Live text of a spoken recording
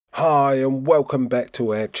Hi and welcome back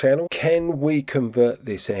to our channel. Can we convert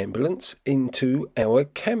this ambulance into our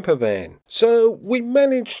camper van? So we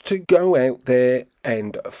managed to go out there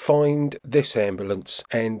and find this ambulance,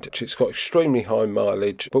 and it's got extremely high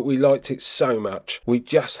mileage, but we liked it so much we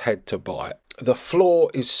just had to buy it. The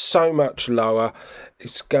floor is so much lower.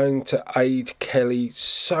 It's going to aid Kelly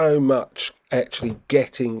so much actually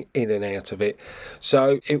getting in and out of it.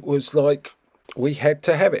 So it was like we had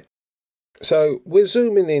to have it. So we're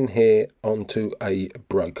zooming in here onto a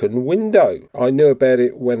broken window. I knew about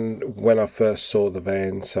it when I first saw the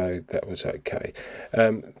van, so that was okay.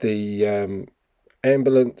 The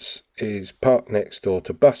ambulance is parked next door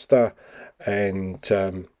to Buster, and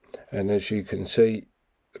as you can see,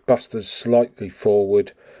 Buster's slightly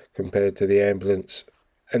forward compared to the ambulance,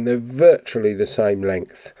 and they're virtually the same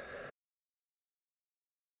length.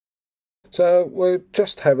 So we'll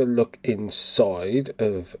just have a look inside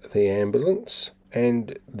of the ambulance,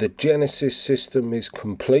 and the genisys system is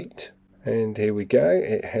complete. And here we go,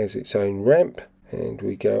 it has its own ramp, and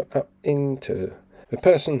we go up into the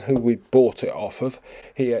person who we bought it off of.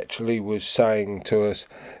 He actually was saying to us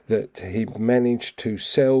that he managed to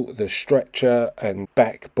sell the stretcher and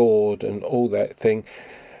backboard and all that thing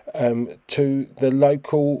to the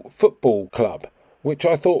local football club, which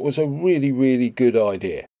I thought was a really good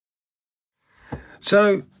idea.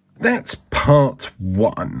 So that's part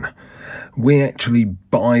one. We actually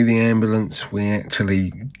buy the ambulance, we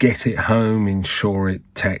actually get it home, insure it,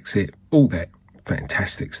 tax it, all that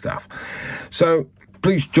fantastic stuff. So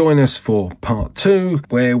please join us for part two,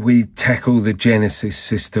 where we tackle the genisys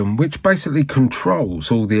system, which basically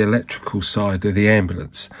controls all the electrical side of the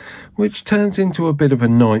ambulance, which turns into a bit of a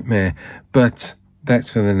nightmare, but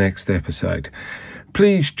that's for the next episode.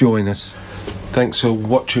 Please join us. Thanks for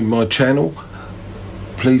watching my channel.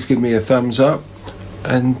 Please give me a thumbs up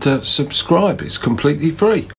and subscribe. It's completely free.